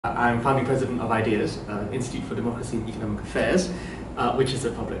I'm founding president of IDEAS, Institute for Democracy and Economic Affairs, which is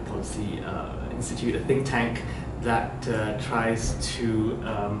a public policy institute, a think tank that tries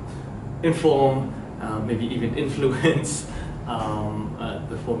to inform, maybe even influence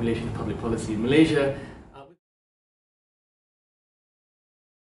the formulation of public policy in Malaysia.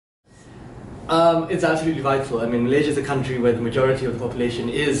 It's absolutely vital. I mean, Malaysia is a country where the majority of the population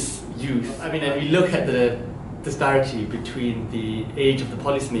is youth. I mean, and we look at the disparity between the age of the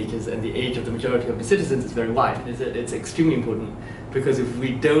policymakers and the age of the majority of the citizens is very wide. It's extremely important because if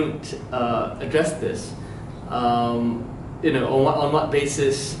we don't address this, on what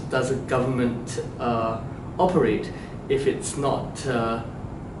basis does a government operate if it's not,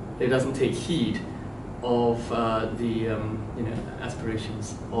 it doesn't take heed of the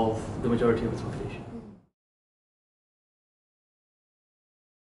aspirations of the majority of its population.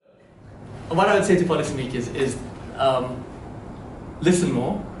 What I would say to policymakers is listen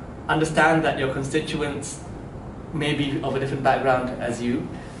more, understand that your constituents may be of a different background as you,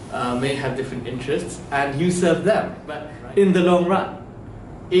 may have different interests, and you serve them. But in the long run,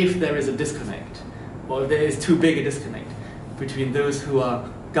 if there is a disconnect, or if there is too big a disconnect between those who are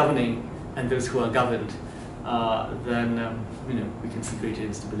governing and those who are governed, then we can see greater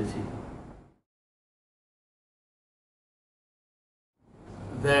instability.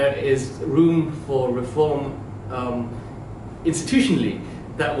 There is room for reform institutionally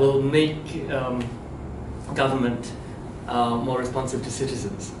that will make government more responsive to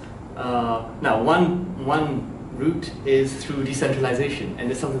citizens. Now, one route is through decentralization, and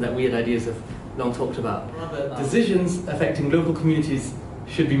it's something that we at IDEAS have long talked about. Decisions affecting local communities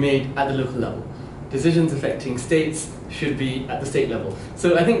should be made at the local level. Decisions affecting states should be at the state level.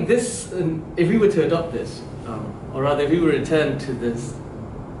 So I think this, if we were to adopt this, or rather if we were to return to this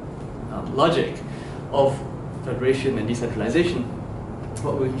logic of federation and decentralization,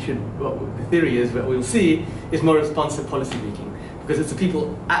 the theory is, what we'll see is more responsive policy making, because it's the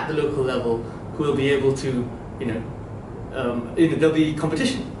people at the local level who will be able to, there'll be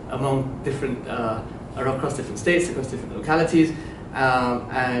competition among different, across different states, across different localities,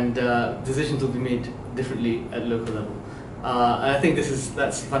 and decisions will be made differently at local level. And I think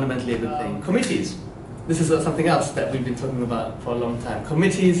that's fundamentally a good thing. Committees. This is something else that we've been talking about for a long time.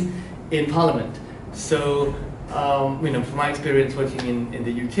 Committees in Parliament. So, from my experience working in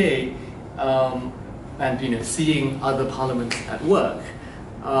the UK, and seeing other parliaments at work,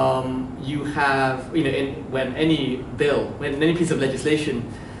 you have, when any piece of legislation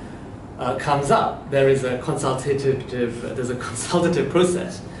comes up, there's a consultative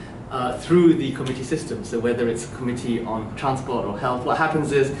process through the committee system. So whether it's a committee on transport or health, what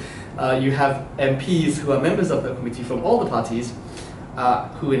happens is you have MPs who are members of the committee from all the parties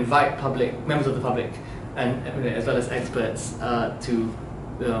who invite members of the public and as well as experts to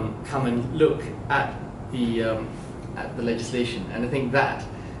come and look at the legislation. And I think that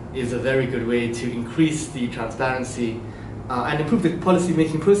is a very good way to increase the transparency and improve the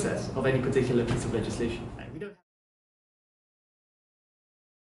policy-making process of any particular piece of legislation.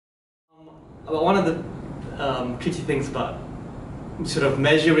 One of the tricky things about sort of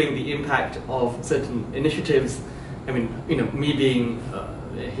measuring the impact of certain initiatives, I mean, me being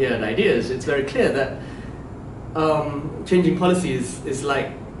here at IDEAS, it's very clear that changing policies is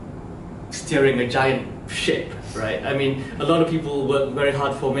like steering a giant ship, right? I mean, a lot of people work very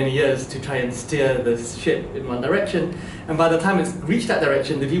hard for many years to try and steer the ship in one direction, and by the time it's reached that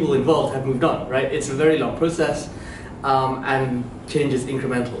direction, the people involved have moved on, right? It's a very long process, and change is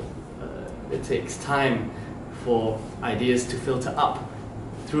incremental. It takes time for ideas to filter up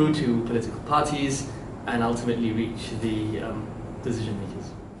through to political parties and ultimately reach the decision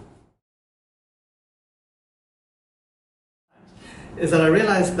makers. Is that I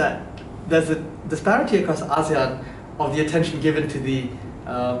realized that there's a disparity across ASEAN of the attention given to the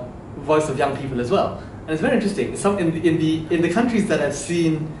voice of young people as well. And it's very interesting. In the countries that have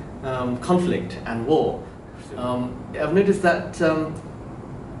seen conflict and war, I've noticed that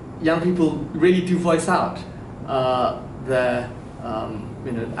young people really do voice out their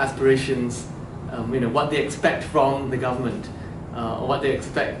aspirations, what they expect from the government, or what they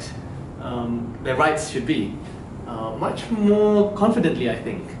expect their rights should be, much more confidently, I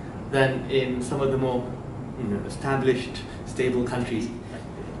think, than in some of the more established, stable countries.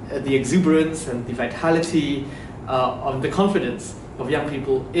 The exuberance and the vitality of the confidence of young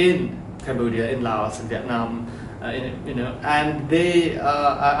people in Cambodia, in Laos, in Vietnam, and they,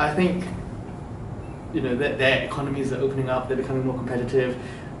 I think, their economies are opening up, they're becoming more competitive,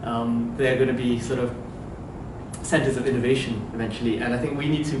 they're going to be sort of centers of innovation eventually, and I think we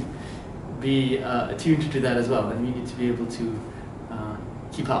need to be attuned to that as well, and we need to be able to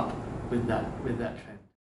keep up with that trend.